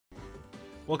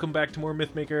Welcome back to more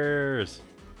Myth Makers.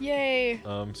 Yay!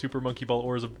 Super Monkey Ball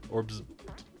Orbs.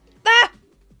 Ah!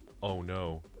 Oh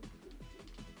no.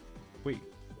 Wait,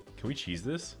 can we cheese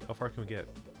this? How far can we get?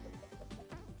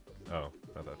 Oh,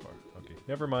 not that far. Okay,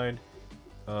 never mind.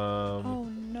 Oh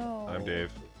no. I'm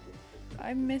Dave.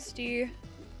 I'm Misty.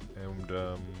 And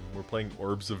we're playing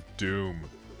Orbs of Doom.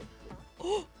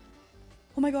 Oh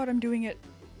my god, I'm doing it.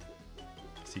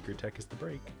 Secret tech is the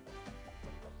break.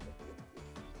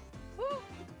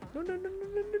 No, no, no, no,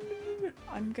 no, no, no, no.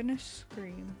 I'm gonna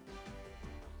scream.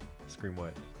 Scream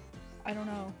what? I don't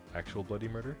know. Actual bloody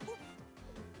murder?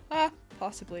 Ah,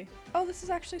 possibly. Oh, this is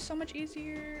actually so much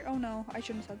easier. Oh no, I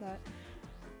shouldn't have said that.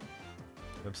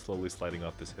 I'm slowly sliding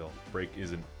off this hill. Break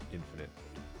isn't infinite.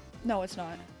 No, it's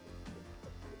not.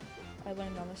 I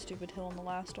learned on this stupid hill in the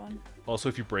last one. Also,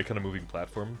 if you break on a moving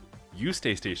platform, you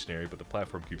stay stationary, but the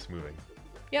platform keeps moving.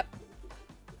 Yep.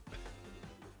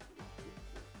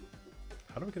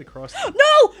 How do I get across?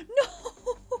 No!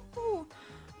 No!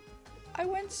 I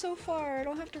went so far. I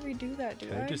don't have to redo that, do I?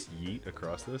 Can I just yeet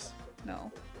across this?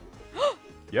 No.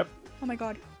 Yep. Oh my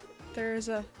god. There's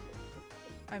a...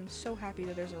 I'm so happy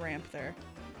that there's a ramp there.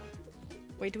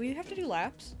 Wait, do we have to do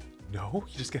laps? No,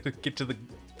 you just gotta get to the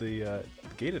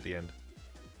gate at the end.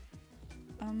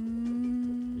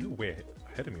 You're way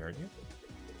ahead of me, aren't you?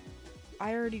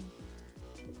 I already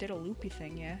did a loopy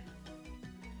thing, yeah.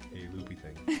 A loopy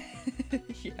thing.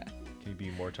 Yeah. Can you be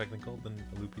more technical than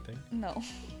a loopy thing? No.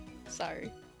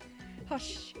 Sorry. Oh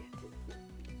shit.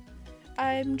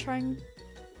 I'm trying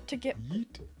to get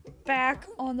Yeet. back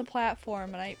on the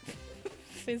platform and I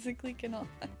physically cannot.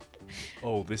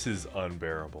 Oh, this is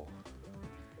unbearable.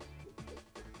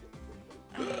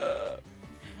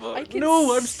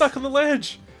 No, I'm stuck on the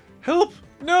ledge! Help!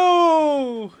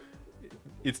 No!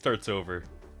 It starts over.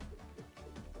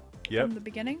 Yep. From the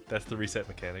beginning? That's the reset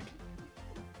mechanic.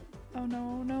 Oh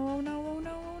no, no, no,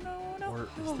 no, no, no. Or is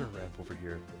there a ramp over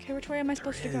here? Okay, which way am I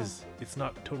supposed to go? It's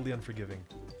not totally unforgiving.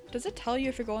 Does it tell you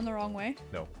if you're going the wrong way?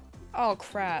 No. Oh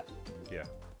crap. Yeah.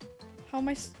 How am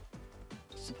I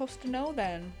supposed to know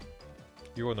then?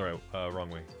 You're going the wrong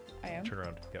way. I am? Turn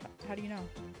around. Yep. How do you know?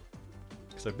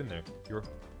 Because I've been there.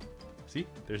 See?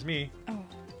 There's me. Oh.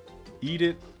 Eat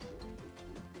it.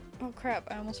 Oh crap,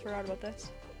 I almost forgot about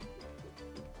this.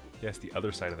 Yes, the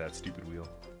other side of that stupid wheel.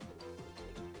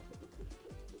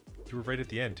 You were right at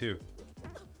the end, too.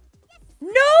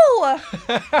 No! No!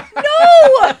 I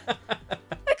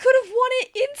could have won it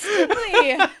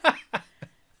instantly!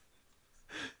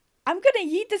 I'm gonna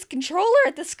yeet this controller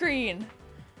at the screen!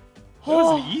 That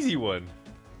was an easy one.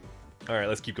 Alright,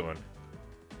 let's keep going.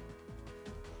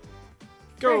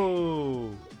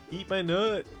 Go! Eat my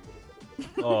nut!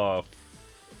 Oh,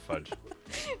 fudge.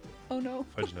 Oh no.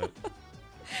 Fudge nut.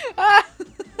 Ah!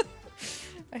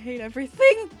 I hate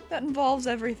everything that involves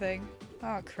everything.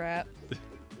 Oh crap.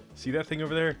 See that thing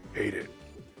over there? Hate it.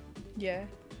 Yeah.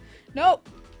 Nope!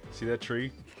 See that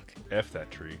tree? Fuck. F that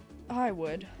tree. I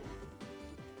would.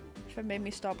 If it made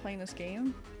me stop playing this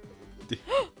game.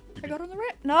 I got on the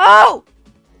ramp. No!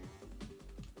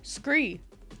 Scree.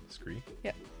 Scree?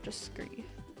 Yep, just scree. Do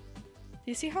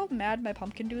you see how mad my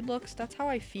pumpkin dude looks? That's how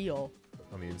I feel.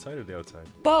 On the inside or the outside?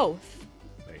 Both.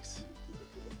 Nice.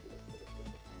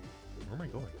 Where am I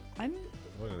going? I'm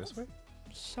Going this way?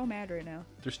 so mad right now.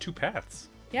 There's two paths.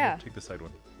 Yeah. Take the side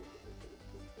one.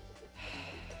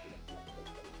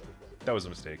 That was a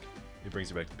mistake. It brings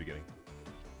you back to the beginning.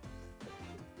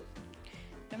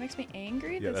 That makes me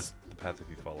angry. Yeah, that's the path if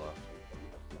you fall off.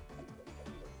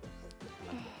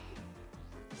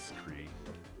 Scree.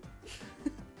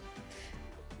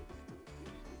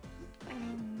 I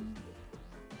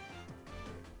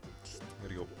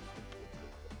gotta go.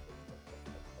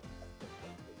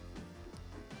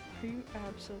 Are you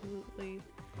absolutely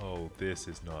Oh, this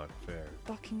is not fair.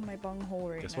 bucking my bunghole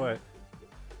right Guess now? what?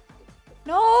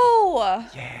 No!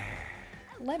 Yeah.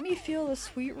 Let me feel the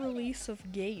sweet release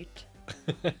of gate.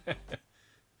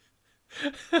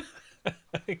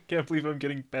 I can't believe I'm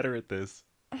getting better at this.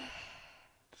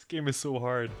 This game is so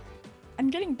hard.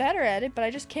 I'm getting better at it, but I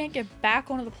just can't get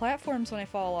back onto the platforms when I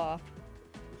fall off.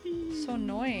 So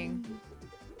annoying.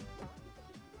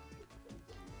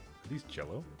 Are these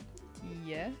jello?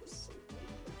 Yes.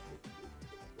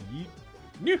 Yeet.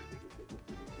 New.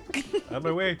 Out of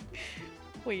my way.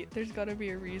 Wait, there's gotta be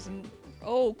a reason.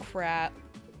 Oh crap.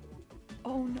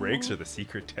 Oh no. Brakes are the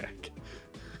secret tech.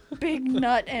 Big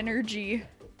nut energy.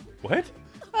 What?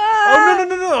 Ah! Oh, no,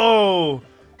 no, no, no!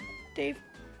 Dave,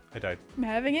 I died. I'm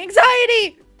having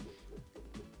anxiety!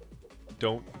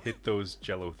 Don't hit those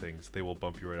jello things. They will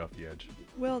bump you right off the edge.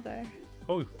 Will they?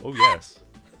 Oh yes.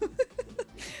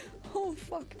 Oh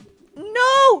fuck.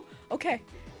 No! okay.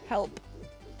 Help.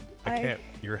 I can't.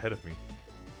 You're ahead of me.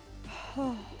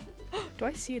 Do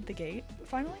I see the gate,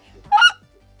 finally?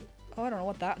 Oh, I don't know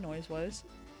what that noise was.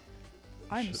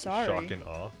 I'm sorry. Shock and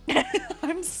awe.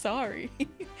 I'm sorry.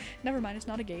 Never mind, it's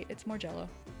not a gate, it's more jello.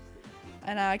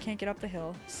 And I can't get up the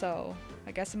hill, so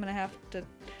I guess I'm gonna have to...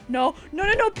 No, no,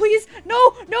 no, no, please!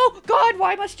 No, no! God,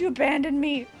 why must you abandon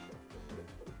me?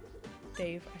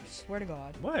 Dave, I swear to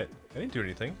God. What? I didn't do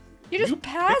anything. You just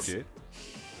passed? It.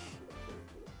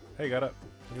 Hey, got up.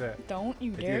 Look at that. Don't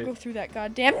you I dare did go it. through that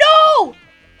goddamn— No!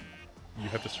 You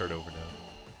have to start over now.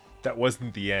 That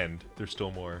wasn't the end. There's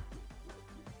still more.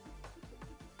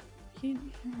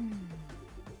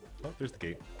 Oh, there's the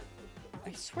gate.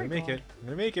 I swear I'm to gonna make God. it. I'm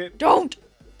gonna make it. Don't!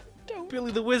 Don't.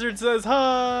 Billy the Wizard says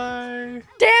hi!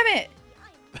 Damn it!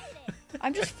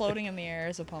 I'm just floating in the air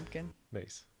as a pumpkin.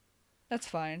 Nice. That's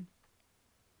fine.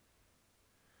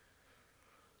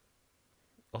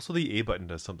 Also, the A button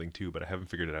does something too, but I haven't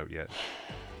figured it out yet.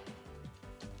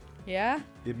 Yeah?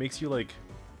 It makes you like...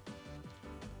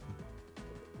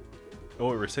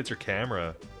 Oh, it resets your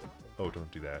camera. Oh,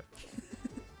 don't do that.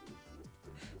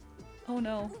 Oh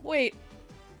no. Wait.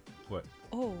 What?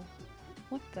 Oh.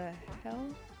 What the hell?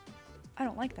 I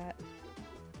don't like that.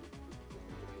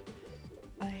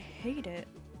 I hate it.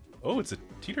 Oh, it's a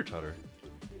teeter-totter.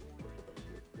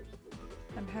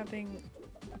 I'm having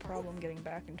a problem getting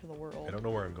back into the world. I don't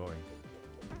know where I'm going.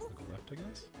 I'll go left, I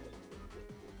guess?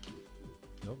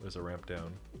 Nope, there's a ramp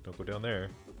down. Don't go down there.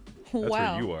 That's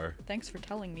Wow. where you are. Thanks for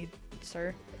telling me,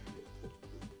 sir.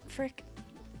 Frick.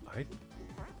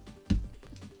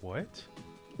 What?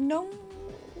 No.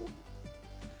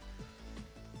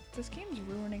 This game's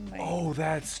ruining my... Oh,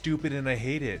 that's stupid and I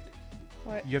hate it.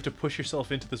 What? You have to push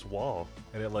yourself into this wall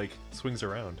and it like swings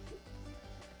around.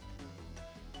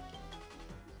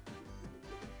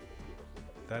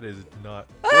 That is not...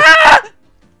 Ah!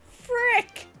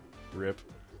 Frick! Rip.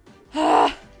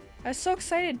 I was so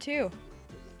excited too.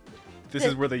 This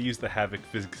is where they use the Havoc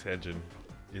physics engine,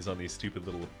 is on these stupid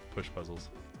little push puzzles.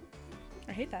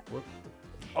 I hate that. Whoop.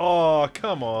 Oh,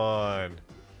 come on.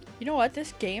 You know what?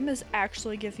 This game is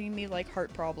actually giving me like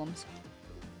heart problems.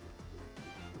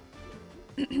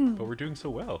 But we're doing so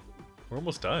well. We're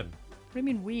almost done. What do you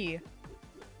mean we?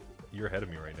 You're ahead of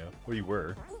me right now. Well, you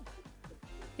were.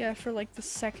 Yeah, for like the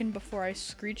second before I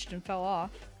screeched and fell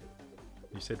off.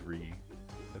 You said re.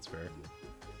 That's fair.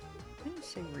 I didn't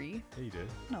say re. Yeah, you did.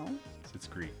 No. You said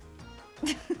scree.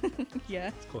 Yeah.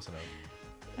 It's close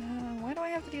enough. Why do I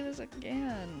have to do this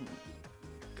again?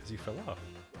 Because you fell off.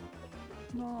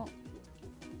 No.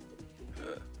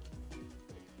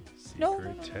 Secret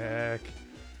No. tech.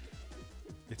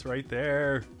 It's right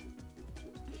there.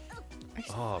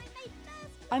 Oh,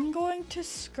 I'm going to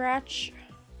scratch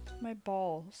my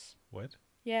balls. what?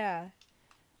 Yeah.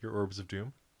 Your Orbs of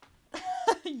Doom?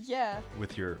 Yeah.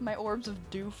 With your My orbs of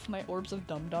doof, my orbs of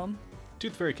dum dum.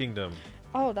 Tooth Fairy Kingdom.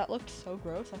 Oh, that looked so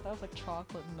gross. I thought it was like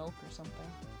chocolate milk or something.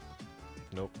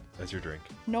 Nope, that's your drink.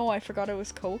 No, I forgot it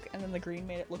was Coke, and then the green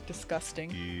made it look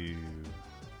disgusting. Ew.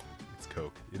 It's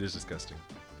Coke. It is disgusting.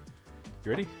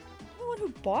 You ready? I'm the one who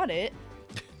bought it.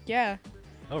 Yeah.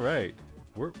 Alright.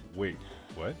 Wait,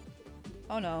 what?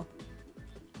 Oh no.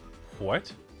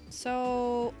 What?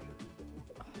 So...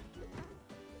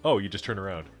 Oh, you just turn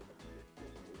around.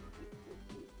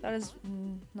 That is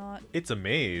not... It's a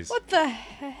maze. What the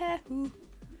heck?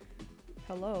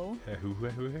 Hello?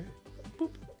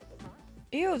 Boop.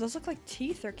 Ew, those look like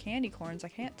teeth or candy corns. I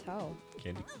can't tell.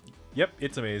 Candy. Yep,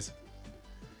 it's a maze.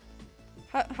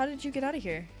 How did you get out of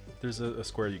here? There's a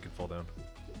square you can fall down.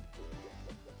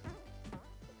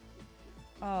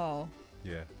 Oh.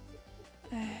 Yeah.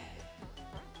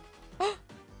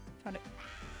 Found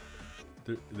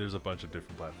it. There's a bunch of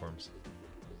different platforms.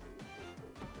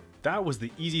 That was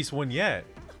the easiest one yet.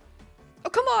 Oh,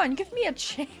 come on! Give me a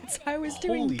chance. I was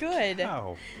doing Holy good.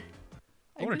 cow.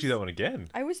 I want to do that one again.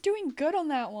 I was doing good on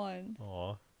that one.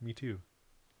 Aw, me too.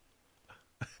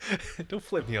 Don't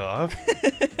flip me off.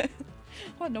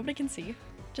 What? Nobody can see.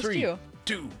 Just 3, you.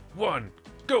 2, 1,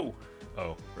 go!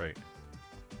 Oh, right.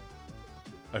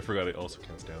 I forgot it also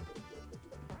counts down.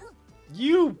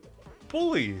 You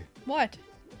bully! What?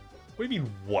 What do you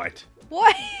mean, what?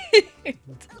 What?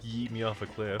 Yeet me off a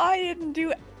cliff. I didn't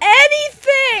do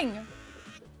anything!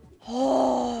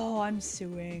 Oh, I'm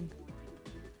suing.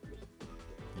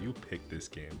 You picked this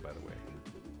game, by the way.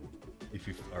 If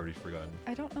you've already forgotten.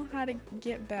 I don't know how to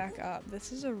get back up.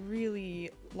 This is a really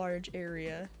large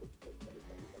area.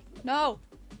 No!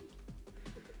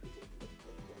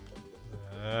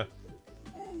 Oh,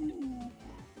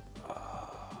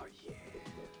 yeah.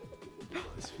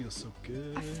 This feels so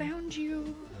good. I found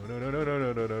you. No, no, no, no,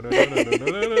 no, no, no, no, no, no, no, no,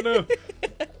 no, no, no.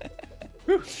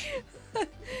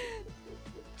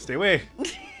 Stay away.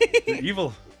 You're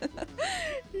evil.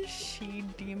 She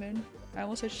demon. I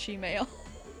almost said she male.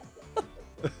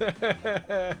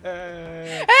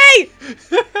 Hey!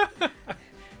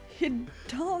 You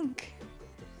dunk.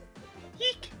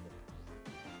 Eek.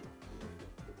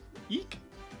 Eek.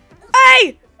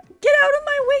 Hey! Get out of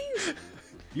my way!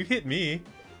 You hit me.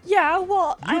 Yeah,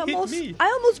 well, I hit almost me.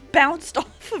 bounced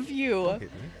off of you. Don't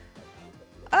hit me.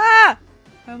 Ah!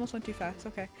 I almost went too fast.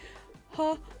 Okay.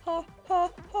 Ha ha ha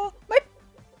ha. My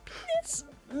penis.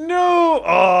 No.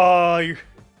 Oh, you.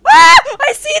 Ah!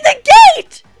 I see the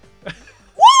gate.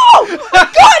 Whoa! I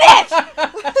got it!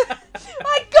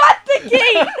 I got the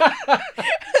gate.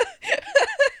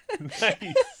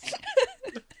 Nice.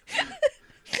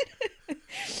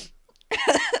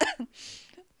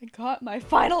 I got my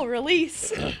final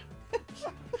release.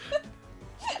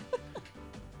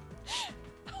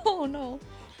 Oh no.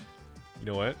 You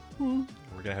know what? Hmm.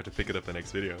 We're gonna have to pick it up the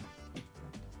next video.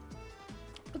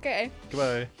 Okay.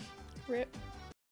 Goodbye. Rip.